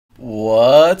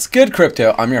What's good,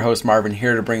 crypto? I'm your host Marvin,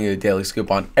 here to bring you a daily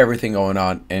scoop on everything going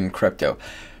on in crypto.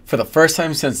 For the first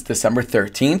time since December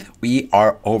 13th, we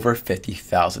are over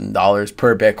 $50,000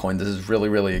 per Bitcoin. This is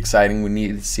really exciting. We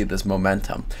need to see this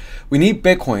momentum. We need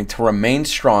Bitcoin to remain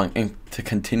strong and to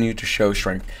continue to show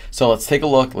strength. So let's take a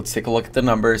look. Let's take a look at the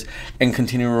numbers and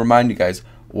continue to remind you guys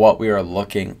what we are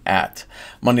looking at.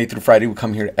 Monday through Friday, we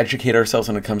come here to educate ourselves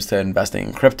when it comes to investing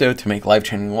in crypto to make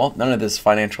life-changing wealth. None of this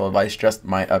financial advice, just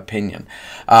my opinion.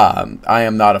 I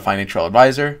am not a financial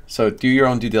advisor, so do your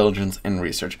own due diligence and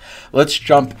research. Let's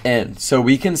jump in. So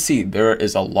we can see there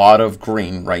is a lot of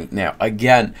green right now.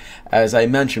 Again, as I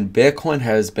mentioned, Bitcoin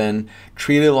has been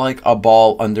treated like a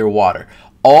ball underwater.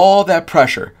 All that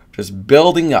pressure just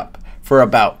building up for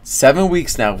about 7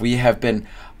 weeks now. We have been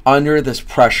under this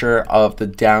pressure of the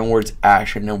downwards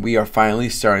action, and we are finally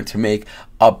starting to make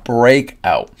a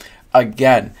breakout.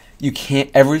 Again, you can't,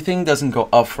 everything doesn't go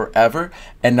up forever,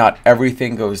 and not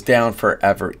everything goes down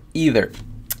forever either.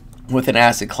 With an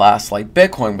asset class like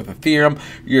Bitcoin, with Ethereum,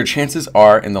 your chances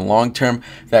are in the long term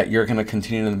that you're going to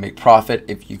continue to make profit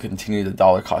if you continue the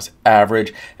dollar cost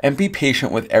average and be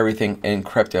patient with everything in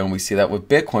crypto. And we see that with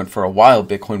Bitcoin. For a while,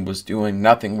 Bitcoin was doing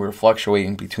nothing. We were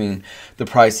fluctuating between the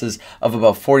prices of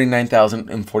about 49,000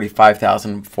 and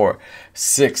 45,000 for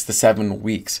 6 to 7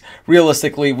 weeks.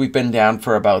 Realistically, we've been down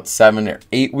for about 7 or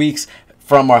 8 weeks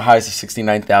from our highs of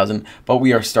 69,000, but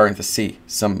we are starting to see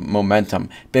some momentum.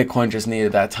 Bitcoin just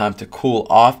needed that time to cool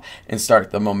off and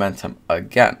start the momentum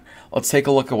again. Let's take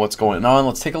a look at what's going on.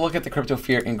 Let's take a look at the Crypto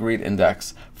Fear and Greed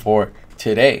Index for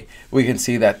today. We can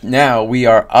see that now we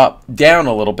are down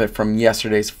a little bit from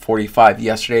yesterday's 45.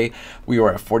 Yesterday we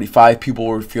were at 45. People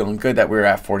were feeling good that we were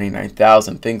at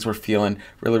 49,000. Things were feeling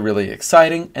really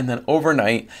exciting. And then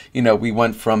overnight, you know, we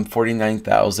went from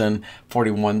 49,000,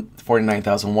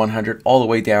 49,100 all the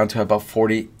way down to about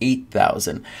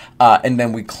 48,000. And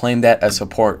then we claimed that as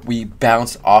support. We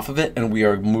bounced off of it and we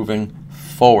are moving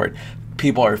forward.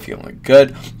 People are feeling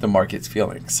good, the market's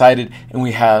feeling excited, and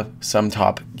we have some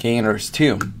top gainers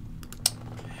too.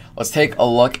 Let's take a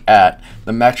look at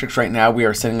the metrics right now. We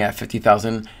are sitting at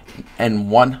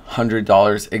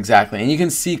 $50,100 exactly, and you can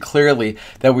see clearly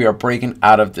that we are breaking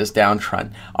out of this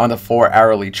downtrend. On the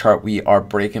 4-hourly chart, we are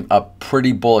breaking up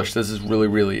pretty bullish. This is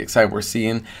really exciting. We're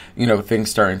seeing, you know,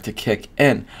 things starting to kick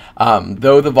in.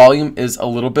 Though the volume is a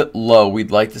little bit low,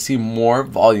 we'd like to see more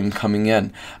volume coming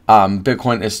in.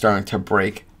 Bitcoin is starting to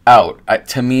break out.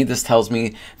 To me, this tells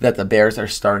me that the bears are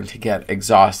starting to get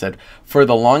exhausted. For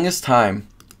the longest time,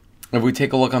 if we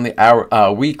take a look on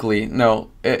the weekly,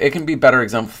 no, it can be better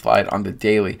exemplified on the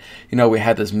daily. You know, we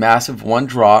had this massive one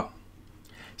drop,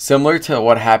 similar to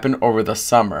what happened over the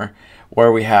summer,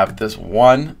 where we have this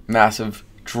one massive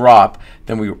drop,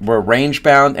 then we're range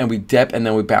bound and we dip and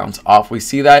then we bounce off. We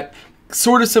see that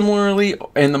sort of similarly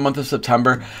in the month of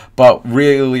September, but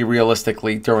really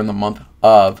realistically during the months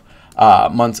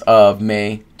of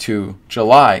May to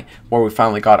July, where we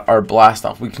finally got our blast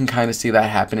off. We can kind of see that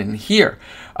happening here.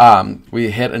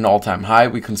 We hit an all-time high,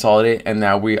 we consolidate, and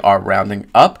now we are rounding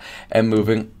up and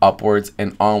moving upwards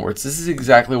and onwards. This is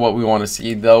exactly what we want to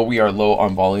see. Though we are low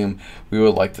on volume, we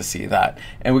would like to see that.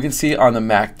 And we can see on the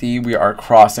MACD, we are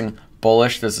crossing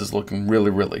bullish. This is looking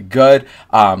really good.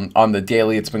 On the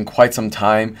daily, it's been quite some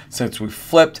time since we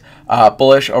flipped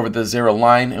bullish over the zero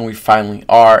line, and we finally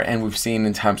are. And we've seen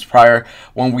in times prior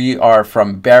when we are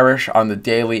from bearish on the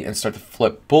daily and start to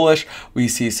flip bullish, we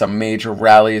see some major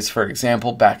rallies. For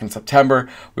example, back in September,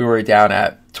 we were down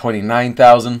at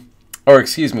 29,000, or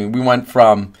excuse me, we went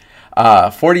from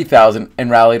 40,000 and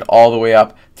rallied all the way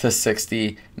up to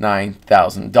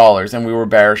 $69,000, and we were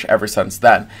bearish ever since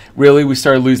then. Really, we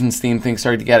started losing steam. Things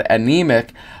started to get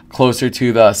anemic closer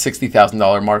to the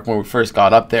 $60,000 mark when we first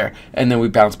got up there, and then we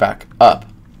bounced back up.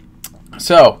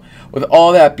 So with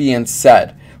all that being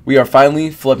said, we are finally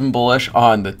flipping bullish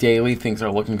on the daily. Things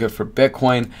are looking good for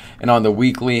Bitcoin. And on the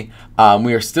weekly,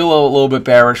 we are still a little bit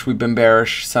bearish. We've been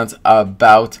bearish since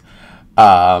about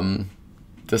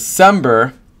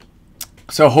December.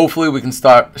 So hopefully we can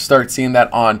start seeing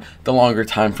that on the longer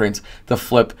time frames, the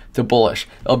flip to bullish.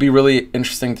 It'll be really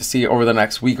interesting to see over the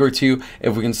next week or two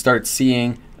if we can start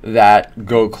seeing that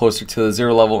go closer to the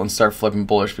zero level and start flipping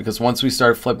bullish. Because once we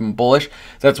start flipping bullish,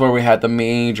 that's where we had the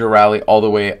major rally all the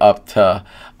way up to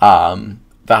the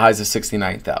highs of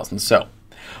 69,000. So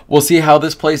we'll see how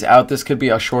this plays out. This could be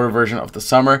a shorter version of the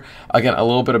summer. Again, a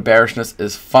little bit of bearishness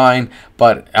is fine,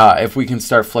 but if we can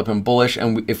start flipping bullish,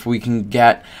 and if we can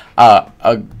get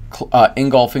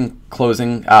engulfing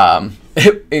closing,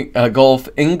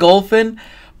 engulfing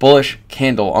bullish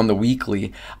candle on the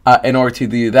weekly. In order to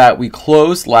do that, we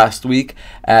closed last week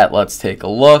at, let's take a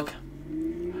look.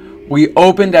 We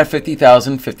opened at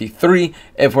 50,053.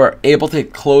 If we're able to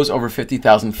close over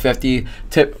 50,050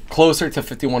 to closer to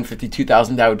 51,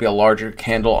 52,000, that would be a larger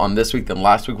candle on this week than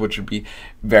last week, which would be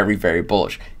very, very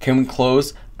bullish. Can we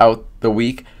close out the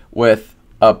week with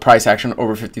a price action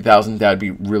over 50,000? That would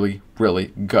be really,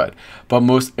 really good. But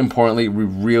most importantly, we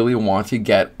really want to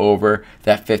get over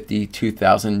that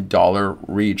 $52,000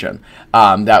 region.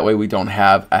 That way we don't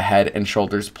have a head and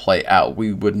shoulders play out.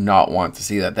 We would not want to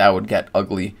see that. That would get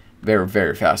ugly very,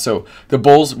 very fast. So the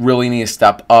bulls really need to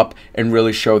step up and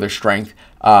really show their strength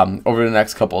over the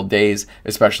next couple of days,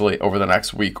 especially over the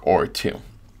next week or two.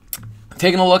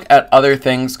 Taking a look at other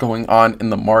things going on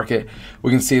in the market, we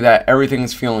can see that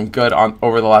everything's feeling good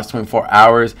over the last 24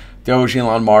 hours. Doji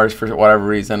on Mars, for whatever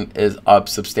reason, is up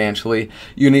substantially.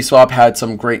 Uniswap had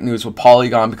some great news with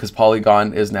Polygon because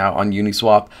Polygon is now on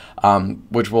Uniswap,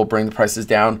 which will bring the prices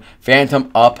down. Phantom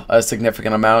up a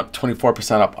significant amount,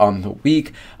 24% up on the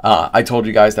week. I told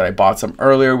you guys that I bought some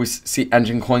earlier. We see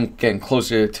Engine Coin getting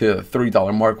closer to the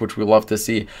 $3 mark, which we love to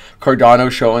see. Cardano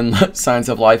showing signs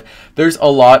of life. There's a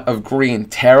lot of green.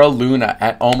 Terra Luna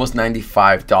at almost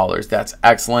 $95. That's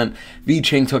excellent.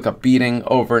 VeChain took a beating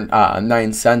over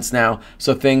 9 cents now,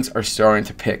 so things are starting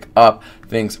to pick up.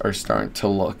 Things are starting to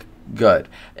look good.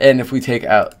 And if we take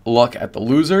a look at the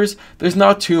losers, there's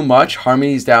not too much.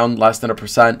 Harmony's down less than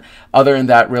 1%. Other than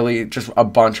that, really just a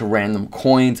bunch of random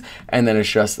coins, and then it's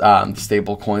just the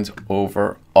stable coins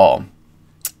overall.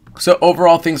 So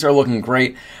overall, things are looking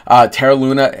great. Terra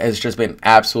Luna has just been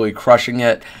absolutely crushing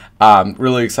it.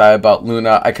 Really excited about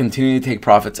Luna. I continue to take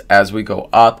profits as we go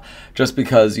up, just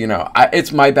because, you know,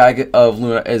 it's my bag of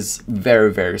Luna is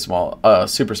very, very small,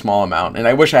 super small amount, and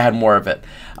I wish I had more of it.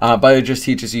 But it just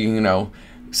teaches you, you know,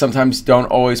 sometimes don't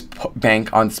always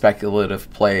bank on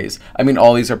speculative plays. I mean,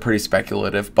 all these are pretty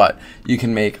speculative, but you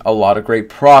can make a lot of great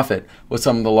profit with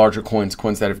some of the larger coins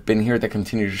that have been here that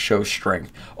continue to show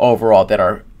strength overall, that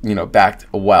are, you know, backed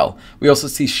well. We also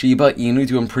see Shiba Inu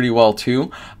doing pretty well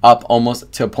too, up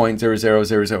almost to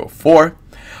 0.00004.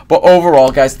 But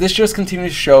overall, guys, this just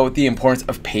continues to show the importance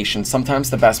of patience. Sometimes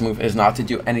the best move is not to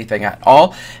do anything at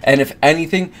all, and if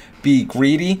anything, be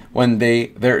greedy when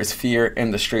there is fear in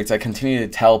the streets. I continue to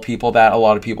tell people that. A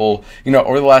lot of people, you know,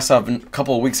 over the last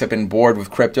couple of weeks have been bored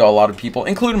with crypto. A lot of people,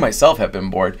 including myself, have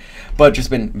been bored, but just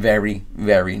been very,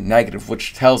 very negative,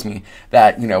 which tells me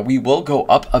that, you know, we will go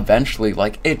up eventually.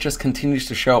 Like, it just continues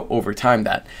to show over time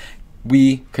that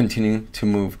we continue to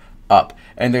move up.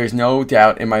 And there's no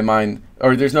doubt in my mind,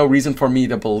 or there's no reason for me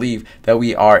to believe that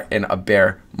we are in a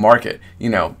bear market. You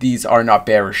know, these are not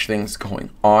bearish things going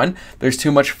on. There's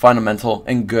too much fundamental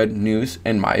and good news,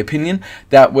 in my opinion,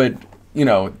 that would, you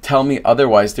know, tell me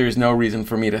otherwise. There's no reason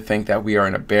for me to think that we are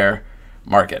in a bear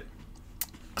market.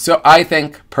 So I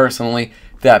think personally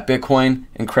that Bitcoin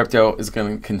and crypto is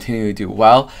going to continue to do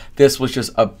well. This was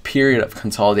just a period of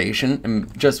consolidation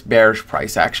and just bearish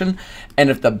price action.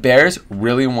 And if the bears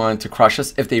really wanted to crush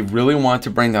us, if they really wanted to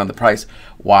bring down the price,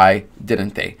 why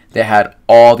didn't they? They had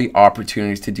all the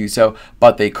opportunities to do so,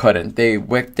 but they couldn't. They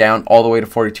wicked down all the way to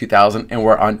 42,000 and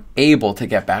were unable to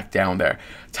get back down there.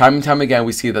 Time and time again,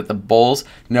 we see that the bulls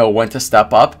know when to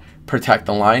step up, protect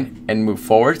the line, and move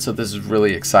forward. So this is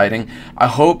really exciting. I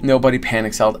hope nobody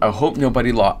panic sold. I hope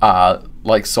nobody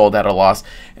sold at a loss.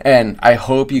 And I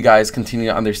hope you guys continue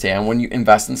to understand, when you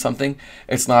invest in something,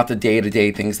 it's not the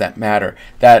day-to-day things that matter.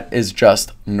 That is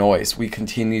just noise. We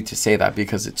continue to say that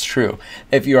because it's true.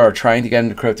 If you are trying to get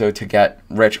into crypto to get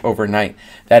rich overnight,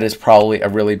 that is probably a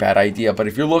really bad idea. But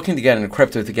if you're looking to get into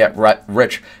crypto to get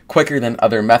rich quicker than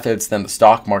other methods than the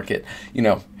stock market, you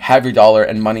know, have your dollar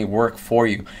and money work for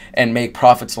you and make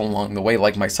profits along the way.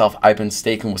 Like myself, I've been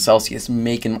staking with Celsius,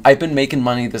 I've been making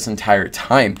money this entire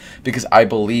time because I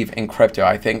believe in crypto.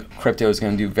 I think crypto is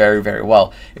going to do very, very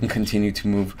well and continue to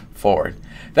move forward.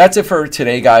 That's it for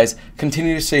today, guys.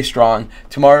 Continue to stay strong.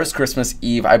 Tomorrow's Christmas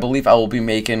Eve. I believe I will be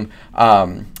making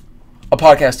a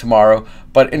podcast tomorrow,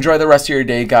 but enjoy the rest of your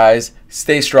day, guys.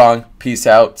 Stay strong. Peace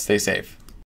out. Stay safe.